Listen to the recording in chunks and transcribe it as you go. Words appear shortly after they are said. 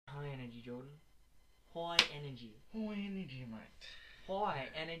energy, Jordan. High energy. High energy, mate. Hi,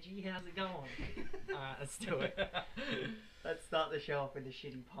 energy, how's it going? Alright, let's do it. Let's start the show off with a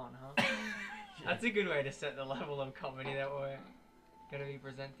shitty pun, huh? Yeah. That's a good way to set the level of comedy that we're gonna be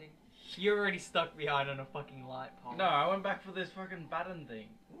presenting. You're already stuck behind on a fucking light pole. No, I went back for this fucking baton thing.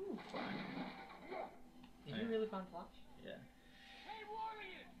 Ooh, fun. Did you really find Flash? Yeah. Hey,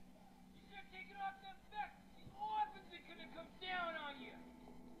 Warrior! You should take it off them facts. The orphans are gonna come down on you.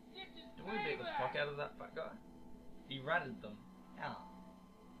 This is Didn't we beat the fuck out of that fat guy? He ratted them. Oh.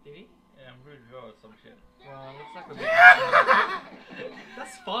 Did he? Yeah, I'm pretty sure it's some shit. Well, it looks like a bit...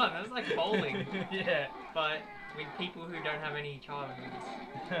 That's fun, that's like bowling. Yeah. But with people who don't have any childhoods.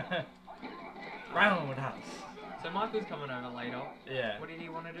 Roundhouse. So Michael's coming over later. Yeah. What did he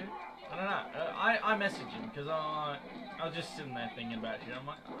want to do? I don't know. I messaged him because I was just sitting there thinking about shit. I'm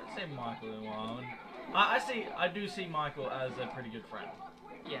like, I haven't seen Michael in a while. And I do see Michael as a pretty good friend.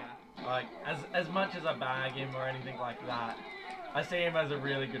 Yeah. Like, as much as I bag him or anything like that, I see him as a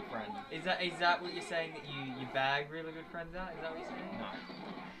really good friend. Is that what you're saying, that you bag really good friends out? Is that what you're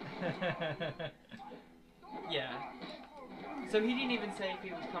saying? No. Yeah. So he didn't even say if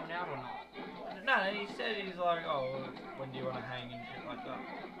he was coming out or not? No, he said he's like, oh, when do you want to hang and shit like that?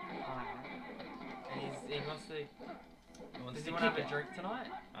 And he wants to... Does he want to have a drink tonight?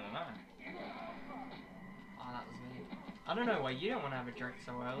 I don't know. Oh, that was me. I don't know why you don't want to have a drink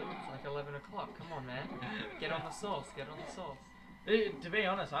so early. It's like 11 o'clock. Come on, man. Get on the sauce. Get on the sauce. To be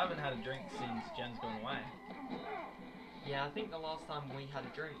honest, I haven't had a drink since Jen's gone away. Yeah, I think the last time we had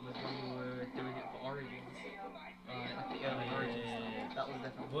a drink was when we were doing it for Origins. Like the early Origins stuff. That was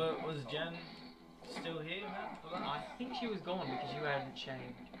definitely... Was Jen still here, man? I think she was gone because you hadn't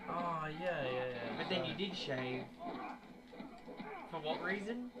shaved. Oh, yeah. But then you did shave. For what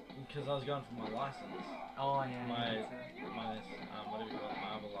reason? Because I was going for my license. Oh, yeah. My what do you call it?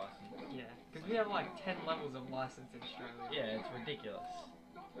 My other license. Yeah, because we have like 10 levels of license in Australia. Yeah, it's ridiculous.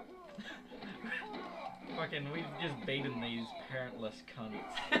 Fucking, we've just beaten these parentless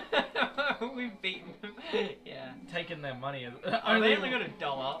cunts. We've beaten them. Yeah. Taken their money. They only got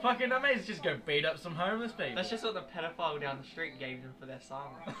 $1. Fucking, I may just go beat up some homeless people. That's just what the pedophile down the street gave them for their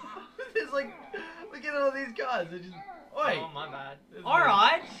silence. It's like, look at all these guys. They're just, oi. Oh, my bad.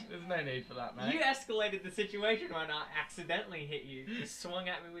 Alright. There's no need for that, man. You escalated the situation when I accidentally hit you. You swung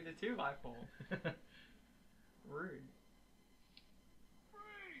at me with a 2x4. Rude.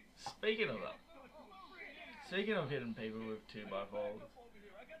 Speaking of that. Speaking of hitting people with 2x4s,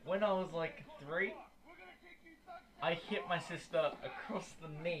 when I was like 3, I hit my sister across the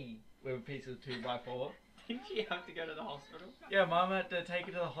knee with a piece of 2x4. Didn't she have to go to the hospital? Yeah, Mum had to take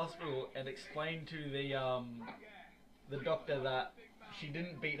her to the hospital and explain to the doctor that she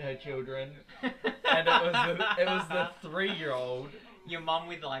didn't beat her children, and it was the 3-year-old. Your mum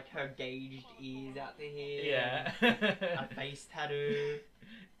with like her gauged ears out to here. Yeah. A face tattoo.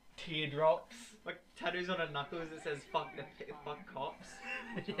 Teardrops. Like tattoos on her knuckles that says fuck cops.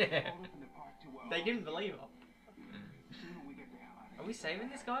 Yeah. They didn't believe her. Are we saving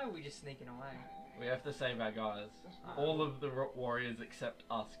this guy or are we just sneaking away? We have to save our guys. All of the warriors except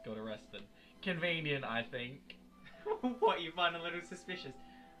us got arrested. Convenient, I think. What, you find a little suspicious?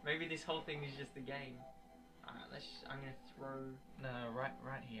 Maybe this whole thing is just a game. Alright, I'm gonna throw... No, right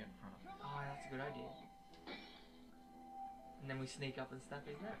here in front. Oh, that's a good idea. And then we sneak up and snap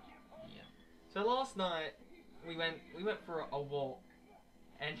his neck. Yeah. So last night, we went for a walk,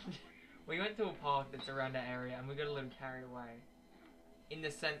 and we went to a park that's around our area, and we got a little carried away. In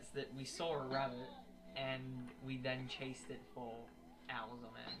the sense that we saw a rabbit, and we then chased it for hours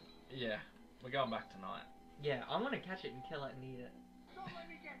on end. Yeah, we're going back tonight. Yeah, I want to catch it and kill it and eat it.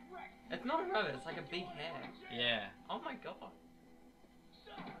 It's not a rabbit, it's like a big hare. Yeah. Oh my god.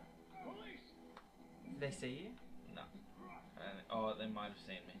 Did they see you? No. Oh, they might have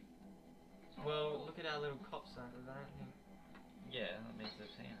seen me. Well, look at our little cops over there. Yeah, that means they've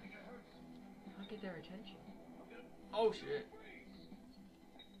seen it. I'll get their attention. Oh shit.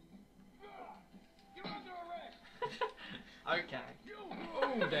 Okay.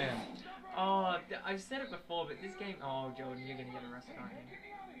 Oh, damn. Oh, I've said it before, but this game... Oh, Jordan, you're gonna get arrested, aren't you?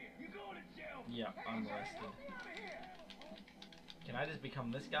 Yeah, I'm arrested. Can I just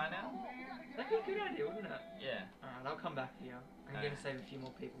become this guy now? That'd be a good idea, wouldn't it? Yeah. Alright, I'll come back for you. I'm Okay. gonna save a few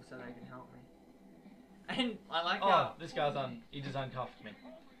more people so they can help me. And I like Oh, how... this guy's he just uncuffed me.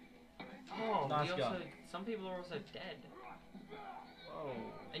 Oh, nice we guy. also... Some people are also dead. Oh.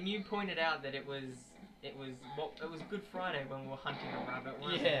 And you pointed out that it was Good Friday when we were hunting a rabbit,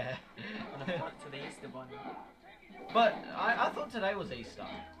 wasn't Yeah. it? On the front to the Easter Bunny. But I thought today was Easter,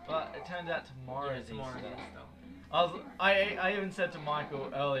 but it turns out tomorrow is tomorrow Easter. is Easter. I even said to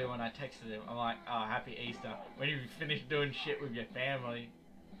Michael earlier when I texted him, I'm like, oh, happy Easter. When you finish doing shit with your family.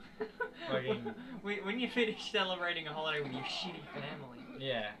 Fucking... when you finish celebrating a holiday with your shitty family.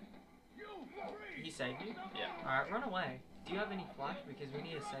 Yeah. He saved you? Yeah. Alright, run away. Do you have any flash? Because we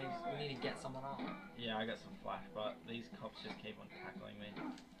need to save. We need to get someone off. Yeah, I got some flash, but these cops just keep on tackling me.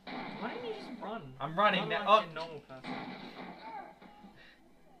 Why don't you just run? I'm running Run now. like Oh. a normal person.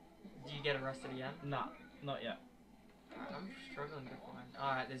 Do you get arrested again? Nah, not yet. I'm struggling to find.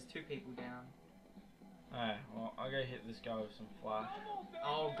 Alright, there's 2 people down. Alright, well, I'll go hit this guy with some flash.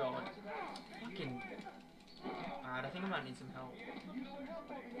 Oh god. Fucking. Alright, I think I might need some help.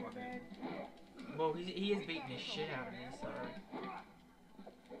 Well, he is beating the shit out of me, so.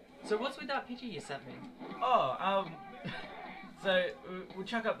 So what's with that picture you sent me? Oh, so we'll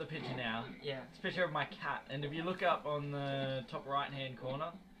chuck up the picture now. Yeah. It's a picture of my cat, and if you look up on the top right-hand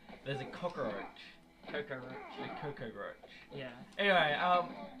corner, there's a Cocoroach. Cocoroach. A Cocoroach. Yeah. Anyway,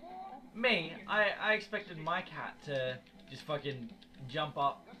 I expected my cat to just fucking jump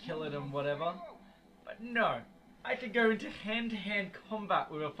up, kill it and whatever. But no. I had to go into hand-to-hand combat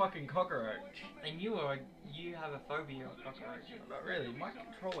with a fucking Cocoroach. And you have a phobia of cockroaches. Not really, my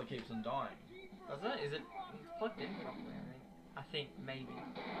controller keeps on dying. Does it? Is it plugged in properly, I think maybe.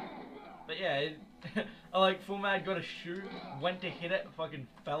 But yeah, I like full mad got a shoe, went to hit it, fucking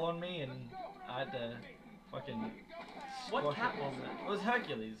fell on me, and I had to fucking What cat it. was it? It was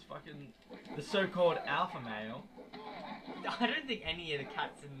Hercules, fucking the so-called alpha male. I don't think any of the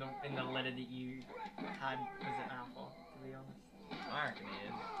cats in the letter that you had was an alpha, to be honest. I reckon he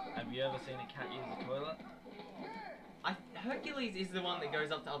is. Have you ever seen a cat use a toilet? Hercules is the one that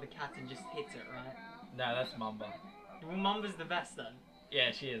goes up to other cats and just hits it, right? No, that's Mamba. Well, Mumba's the best then.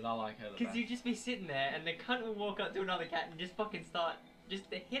 Yeah, she is. I like her the Because best. you'd just be sitting there and the cunt will walk up to another cat and just fucking start, just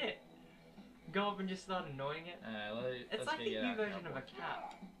to hit it. Go up and just start annoying it. It's like the new version of a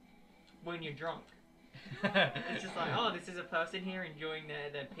cat. When you're drunk. It's just like, oh, this is a person here enjoying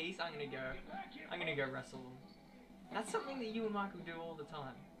their peace. I'm gonna go wrestle them. That's something that you and Michael do all the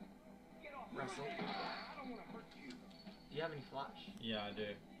time. Wrestle. Do you have any flash? Yeah, I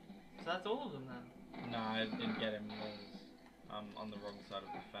do. So that's all of them then. No, I didn't get him. I'm on the wrong side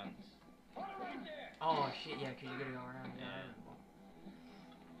of the fence. Oh shit, yeah, because you gotta go around. Yeah.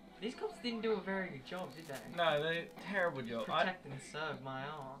 These cops didn't do a very good job, did they? No, they terrible job. Protect and serve my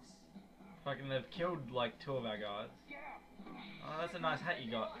ass. Fucking, they've killed like 2 of our guys. Oh, that's a nice hat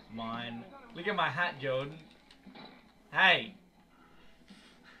you got. Mine. Look at my hat, Jordan. Hey!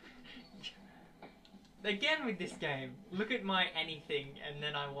 Again with this game. Look at my anything and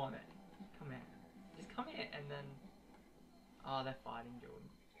then I want it. Come here. Just come here and then... Oh, they're fighting, Jordan.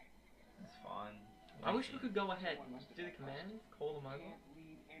 That's fine. I wish we could go ahead. Do the command. Call them over.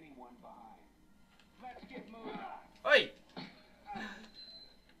 Oi!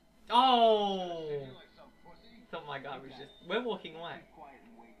 Oh! Thought my guy was just... We're walking away.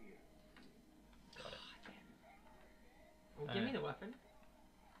 Well, give me the weapon.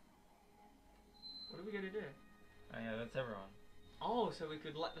 What are we gonna do? Oh yeah, that's everyone. Oh, so we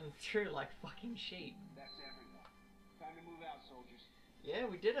could let them through like fucking sheep. That's everyone. Time to move out, soldiers. Yeah,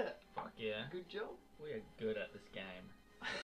 we did it. Fuck yeah. Good job. We are good at this game.